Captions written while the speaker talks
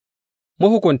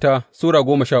Mahukunta Sura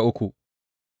 13.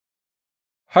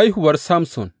 Haihuwar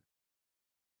Samson.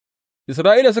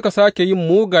 Isra'ila suka sāke yin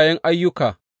mugayen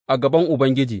ayyuka a gaban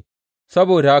Ubangiji,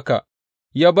 saboda haka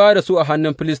ya ba da su a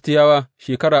hannun Filistiyawa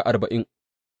shekara 40.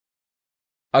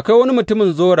 Akwai wani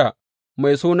mutumin Zora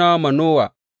mai suna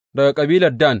Manowa daga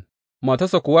kabilar Dan,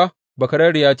 matarsa kuwa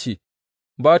bakararriya ce,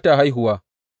 ba ta haihuwa.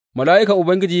 Mala'ikan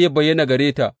Ubangiji ya bayyana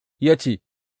gare ta ya ce,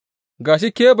 Ga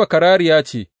shi ke bakararriya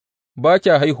ce, ba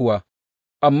kya haihuwa,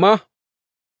 amma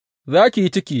za ki yi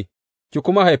ciki ki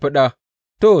kuma haifi ɗa,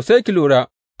 to, sai ki lura,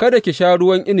 kada ki sha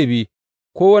ruwan inabi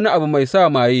ko wani abu mai sa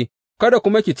maye, kada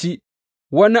kuma ki ci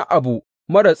wani abu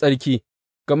marar tsarki,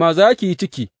 gama za ki yi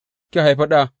ciki ki haifi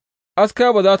ɗa,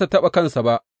 aska ba za tă taɓa kansa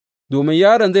ba, domin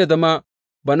yaron zai zama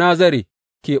Banazare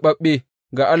keɓaɓɓe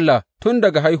ga Allah tun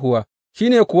daga haihuwa, shi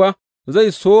ne kuwa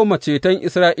zai soma ceton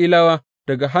Isra'ilawa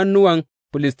daga hannuwan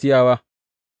Filistiyawa.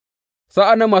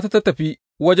 Sa'an nan matar ta tafi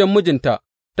wajen mijinta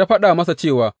ta faɗa masa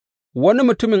cewa, Wani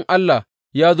mutumin Allah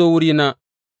ya zo wurina,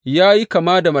 ya yi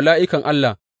kama da mala'ikan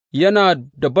Allah, yana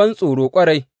da bantsoro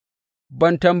ƙwarai,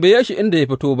 ban tambaye shi inda ya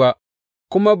fito ba,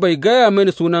 kuma bai gaya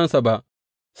mini sunansa ba,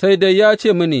 sai dai ya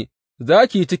ce mini, Za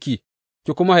ki yi ciki,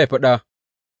 ki kuma haifi ɗa,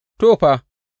 to, fa,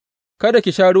 kada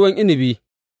ki sha ruwan inabi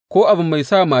ko abu mai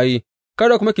sa maye,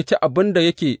 kada kuma ki ci abin da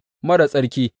yake marar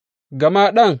tsarki,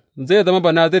 gama ɗan zai zama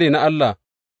Banazare na Allah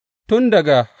tun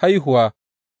daga haihuwa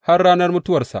har ranar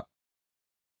mutuwarsa.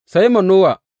 Sai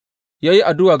Manowa ya yi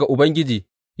addu'a ga Ubangiji,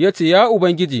 ya ce, Ya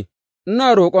Ubangiji,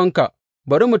 ina roƙonka,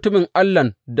 bari mutumin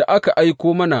Allahn da aka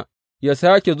aiko mana ya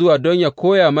sāke zuwa don yă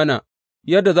koya mana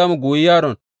yadda za mu goyi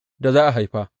yaron da za a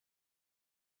haifa.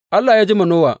 Allah ya ji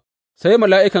Manowa, sai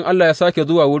mala'ikan Allah ya sāke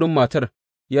zuwa wurin matar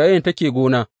yayinda take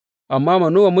gona, amma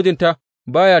Manowa mijinta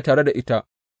ba ya tare da ita.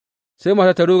 Sai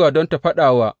matar ta ruga don ta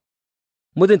faɗa wa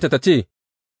mijinta ta ce,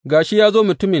 Ga shi ya zo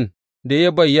mutumin da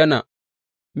ya bayyana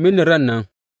mini ran nan.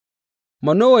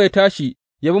 Manowa ya tashi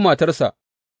ya bi matarsa,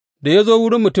 da ya zo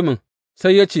wurin mutumin,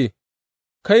 sai ya ce,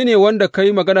 Kai ne wanda ka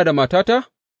yi magana da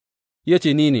matata? Ya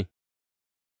ce, Ni ne.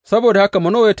 Saboda haka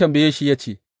Manowa ya tambaye shi ya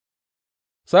ce,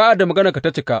 Sa'ad da maganarka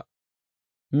ta cika,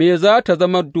 me za tă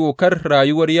zama dokar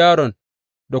rayuwar yaron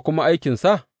da kuma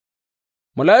aikinsa?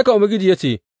 Mala'ikan Ubangiji ya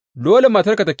ce, Dole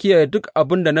matarka ta kiyaye duk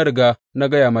abin da na riga na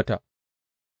gaya mata,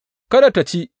 kada tă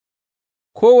ci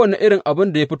kowane irin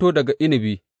abin da ya fito daga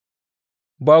inabi,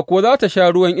 ba kuwa za tă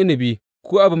sha ruwan inabi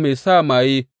ko abu mai sa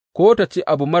maye ko ta ci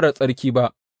abu marar tsarki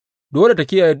ba, dole tă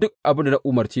kiyaye duk abin da na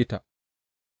umarce ta.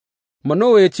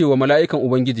 Manowa ya ce wa mala'ikan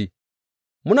Ubangiji,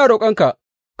 Muna roƙonka,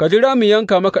 ka jira mu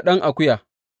yanka maka ɗan akuya.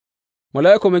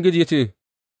 Mala'ikan Ubangiji ya ce,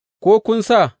 Ko kun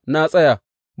sa na tsaya,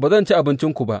 ba zan ci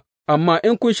abincinku ba, amma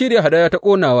in kun shirya hadaya ta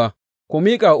ƙonawa, ku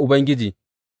miƙa wa Ubangiji.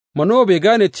 Manowa bai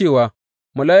gane cewa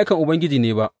mala'ikan Ubangiji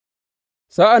ne ba.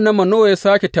 Sa'an nan Manowa ya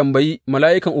sāke tambayi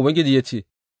mala'ikan Ubangiji ya ce,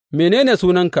 Mene ne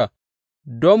sunanka,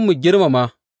 don mu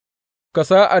girmama ka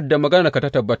sa'ad da maganarka ta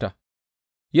tabbata?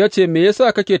 Ya ce, Me ya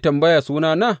sa kake tambaya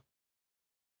sunana?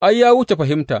 Ai, ya wuce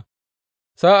fahimta.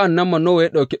 Sa'an nan Manowa ya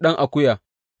ɗauki ɗan akuya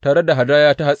tare da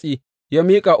hadaya ta hatsi ya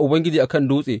miƙa Ubangiji a kan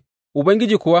dutse,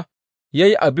 Ubangiji kuwa ya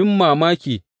yi abin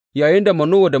mamaki yayinda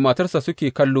Manowa da matarsa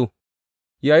suke kallo,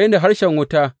 yayinda harshen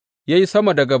wuta ya yi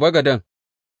sama daga bagaden,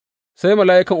 sai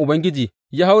mala'ikan Ubangiji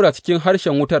ya haura cikin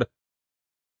harshen wutar,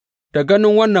 da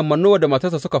ganin wannan Manowa da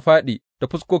matarsa suka fāɗi da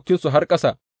fuskokinsu har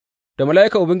ƙasa, da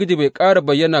mala'ikan Ubangiji bai ƙara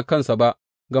bayyana kansa ba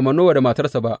ga Manowa da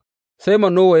matarsa ba, sai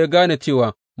Manowa ya gane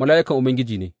cewa mala'ikan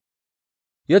Ubangiji ne.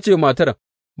 Ya ce matar,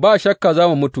 Ba shakka za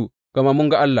mu mutu, gama mun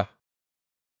ga Allah.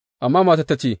 Amma matar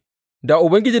ta ce, Da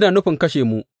Ubangiji na nufin kashe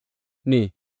mu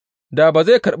ne, da ba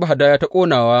zai karɓi hadaya ta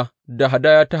ƙonawa da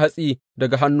hadaya ta hatsi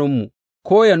daga hannunmu,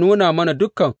 ko ya nuna mana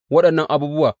dukan waɗannan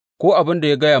abubuwa ko abin da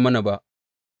ya gaya mana ba.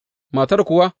 Matar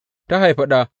kuwa ta haifi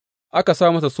ɗa, aka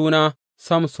sa masa suna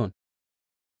Samson,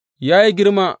 ya yi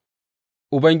girma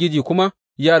Ubangiji kuma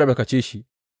ya albarkace shi,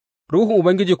 Ruhun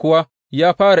Ubangiji kuwa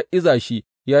ya fara iza shi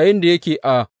yayinda yake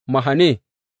a Mahane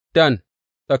Dan,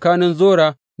 tsakanin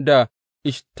Zora da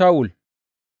Eshtawol.